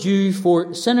wrath that was due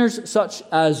for sinners such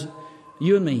as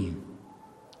you and me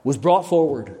was brought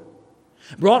forward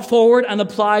and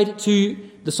applied to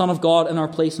the Son of God in our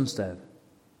place instead.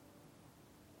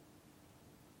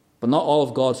 But not all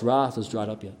of God's wrath is dried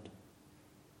up yet.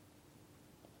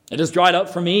 It is dried up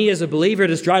for me as a believer.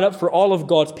 It is dried up for all of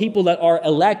God's people that are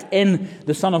elect in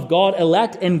the Son of God,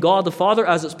 elect in God the Father,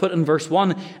 as it's put in verse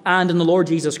 1, and in the Lord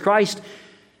Jesus Christ.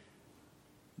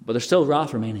 But there's still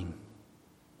wrath remaining.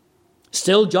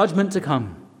 Still judgment to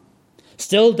come.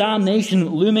 Still damnation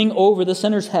looming over the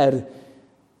sinner's head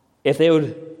if they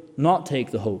would not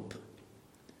take the hope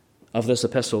of this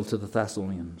epistle to the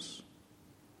Thessalonians.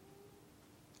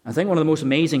 I think one of the most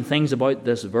amazing things about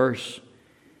this verse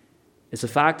is the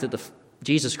fact that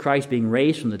Jesus Christ being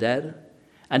raised from the dead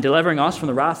and delivering us from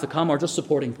the wrath to come are just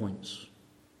supporting points.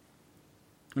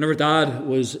 Whenever Dad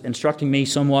was instructing me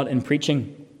somewhat in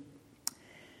preaching,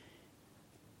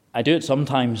 I do it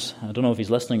sometimes. I don't know if he's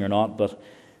listening or not, but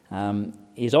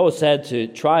he's always said to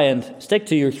try and stick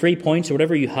to your 3 points or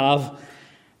whatever you have.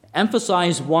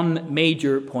 Emphasize one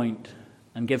major point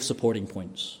and give supporting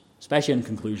points, especially in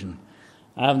conclusion.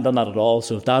 I haven't done that at all,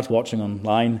 so if Dad's watching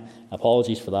online,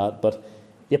 apologies for that. But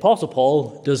the Apostle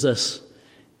Paul does this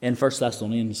in 1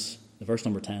 Thessalonians, verse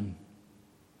number 10.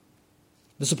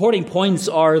 The supporting points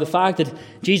are the fact that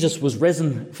Jesus was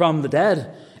risen from the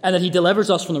dead and that he delivers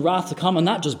us from the wrath to come, and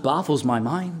that just baffles my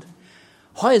mind.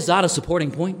 How is that a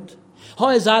supporting point? How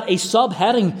is that a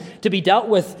subheading to be dealt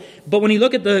with? But when you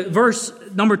look at the verse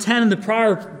number 10 in the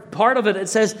prior part of it, it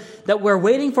says that we're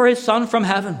waiting for his Son from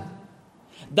heaven.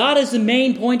 That is the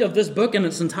main point of this book in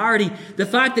its entirety, the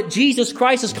fact that Jesus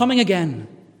Christ is coming again.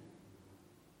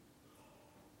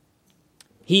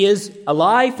 He is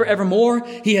alive forevermore.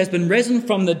 He has been risen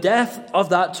from the death of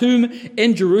that tomb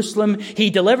in Jerusalem. He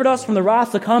delivered us from the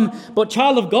wrath to come. But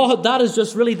child of God, that is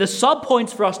just really the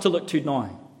sub-points for us to look to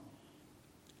now.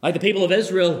 Like the people of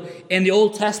Israel in the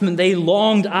Old Testament, they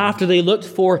longed after they looked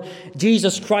for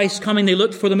Jesus Christ coming. They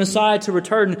looked for the Messiah to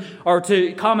return or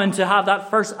to come and to have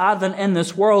that first advent in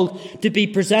this world, to be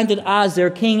presented as their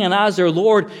King and as their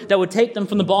Lord that would take them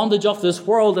from the bondage of this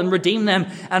world and redeem them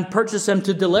and purchase them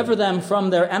to deliver them from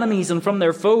their enemies and from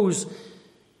their foes.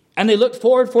 And they looked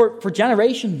forward for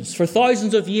generations, for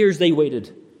thousands of years they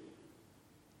waited,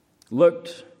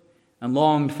 looked and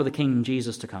longed for the King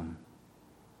Jesus to come.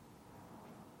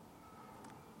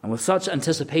 And with such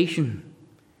anticipation,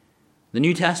 the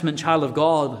New Testament child of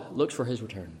God looks for his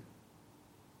return.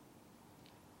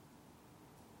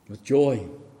 With joy,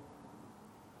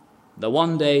 that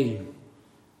one day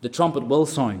the trumpet will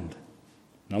sound.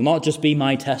 It will not just be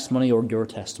my testimony or your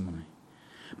testimony,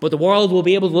 but the world will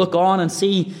be able to look on and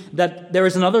see that there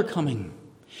is another coming,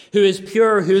 who is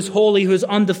pure, who is holy, who is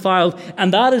undefiled.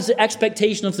 And that is the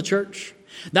expectation of the church.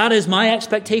 That is my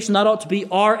expectation. That ought to be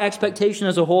our expectation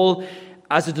as a whole.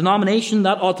 As a denomination,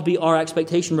 that ought to be our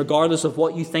expectation, regardless of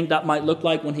what you think that might look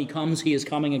like when he comes. He is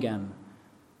coming again.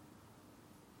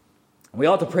 We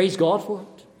ought to praise God for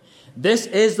it. This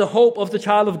is the hope of the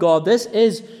child of God. This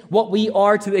is what we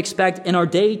are to expect in our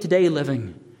day-to-day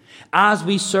living, as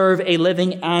we serve a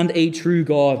living and a true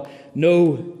God.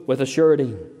 Know with a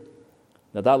surety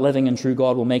that that living and true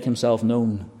God will make himself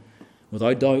known,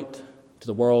 without doubt, to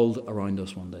the world around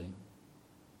us one day.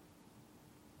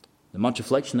 The much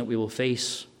affliction that we will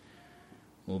face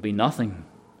will be nothing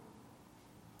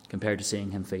compared to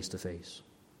seeing him face to face.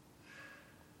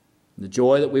 The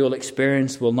joy that we will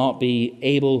experience will not be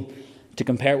able to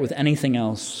compare it with anything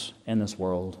else in this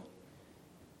world.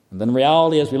 And then in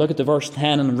reality, as we look at the verse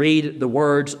 10 and read the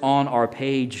words on our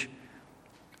page,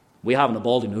 we haven't a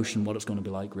baldy notion what it's going to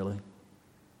be like, really.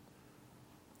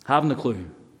 Haven't a clue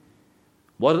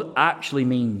what it actually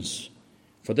means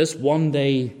for this one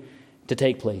day to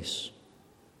take place,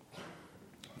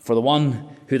 for the one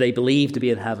who they believe to be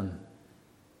in heaven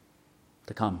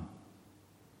to come.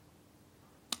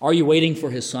 Are you waiting for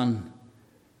his Son?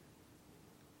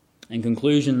 In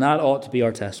conclusion, that ought to be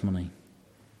our testimony.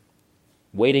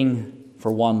 Waiting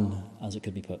for one, as it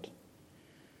could be put.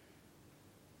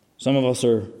 Some of us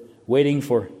are waiting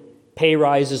for pay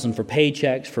rises and for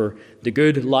paychecks, for the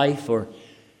good life, or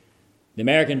the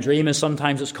American dream, as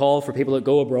sometimes it's called, for people that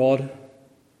go abroad.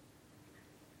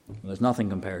 There's nothing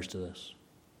compares to this.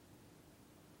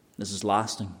 This is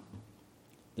lasting.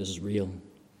 This is real.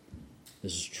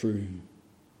 This is true.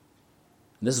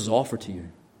 And this is offered to you.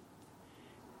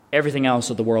 Everything else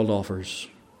that the world offers,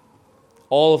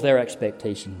 all of their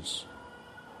expectations,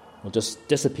 will just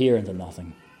disappear into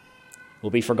nothing, will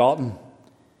be forgotten,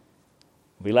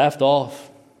 will be left off.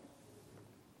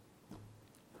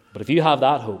 But if you have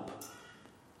that hope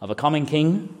of a coming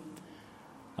king,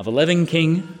 of a living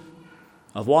king,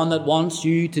 of one that wants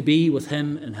you to be with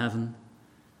him in heaven,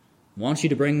 wants you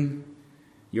to bring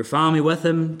your family with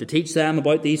him, to teach them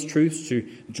about these truths, to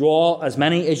draw as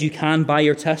many as you can by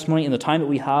your testimony in the time that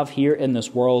we have here in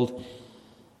this world,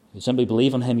 if you simply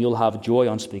believe on him, you'll have joy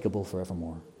unspeakable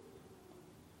forevermore.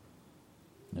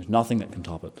 There's nothing that can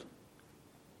top it.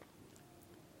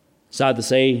 Sad to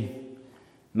say,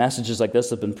 messages like this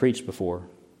have been preached before.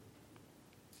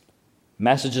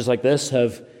 Messages like this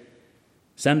have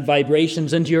sent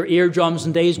vibrations into your eardrums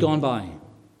in days gone by.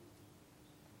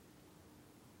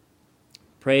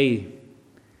 Pray,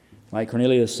 like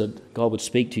Cornelius, that God would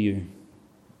speak to you,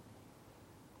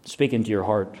 speak into your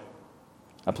heart,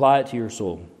 apply it to your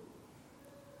soul,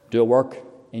 do a work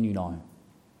in you now,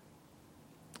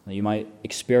 that you might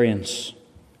experience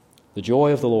the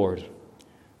joy of the Lord,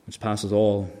 which passes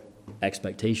all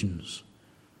expectations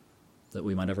that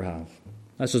we might ever have.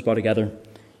 Let's just bow together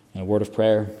in a word of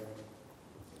prayer.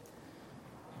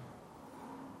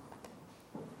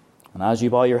 And as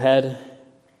you bow your head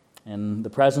in the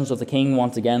presence of the King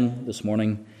once again this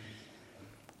morning,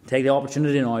 take the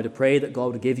opportunity now to pray that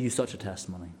God would give you such a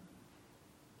testimony,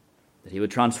 that he would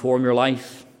transform your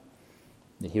life,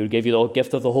 that he would give you the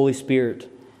gift of the Holy Spirit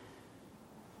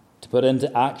to put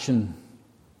into action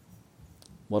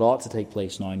what ought to take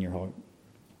place now in your heart.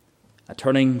 A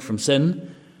turning from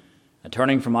sin, a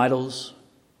turning from idols,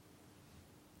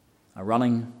 a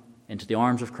running into the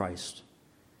arms of Christ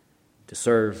to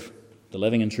serve the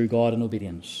living and true God in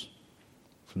obedience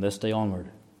from this day onward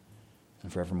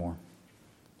and forevermore.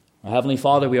 Our Heavenly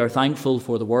Father, we are thankful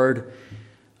for the word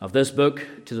of this book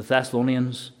to the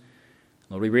Thessalonians.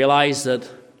 Lord, we realize that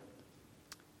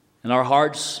in our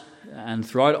hearts and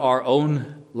throughout our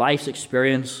own life's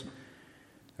experience,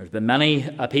 there's been many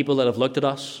people that have looked at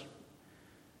us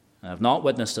and have not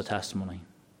witnessed a testimony,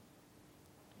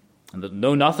 and that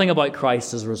know nothing about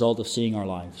Christ as a result of seeing our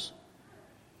lives.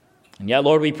 And yet,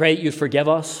 Lord, we pray that you'd forgive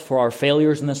us for our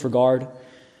failures in this regard, that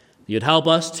you'd help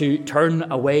us to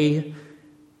turn away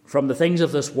from the things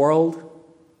of this world,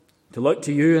 to look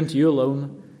to you and to you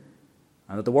alone,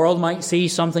 and that the world might see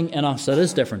something in us that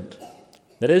is different,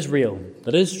 that is real,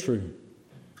 that is true.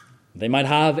 They might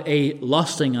have a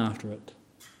lusting after it,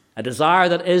 a desire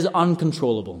that is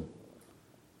uncontrollable,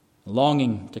 a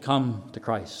longing to come to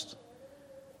Christ,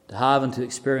 to have and to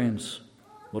experience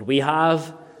what we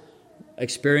have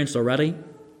experienced already,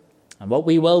 and what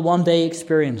we will one day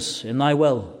experience in thy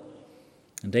will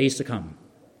in days to come.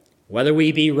 Whether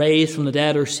we be raised from the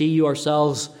dead or see you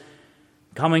ourselves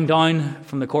coming down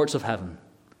from the courts of heaven,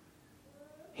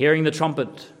 hearing the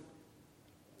trumpet,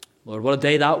 Lord, what a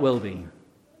day that will be,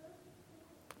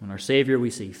 when our Savior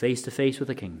we see face to face with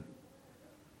the King.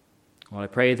 Lord, I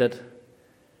pray that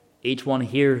each one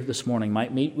here this morning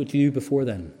might meet with you before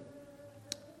then,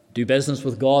 do business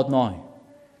with God now,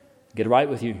 get right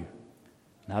with you,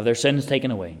 and have their sins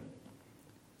taken away.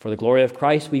 For the glory of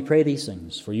Christ we pray these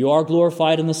things, for you are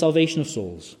glorified in the salvation of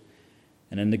souls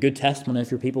and in the good testimony of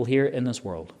your people here in this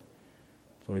world.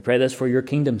 So we pray this for your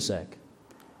kingdom's sake,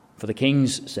 for the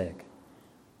King's sake,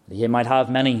 that he might have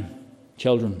many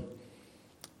children,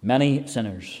 many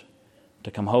sinners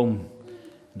to come home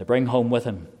and to bring home with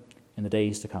him in the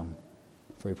days to come.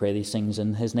 For we pray these things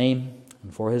in his name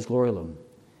and for his glory alone.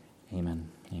 Amen.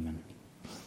 Amen.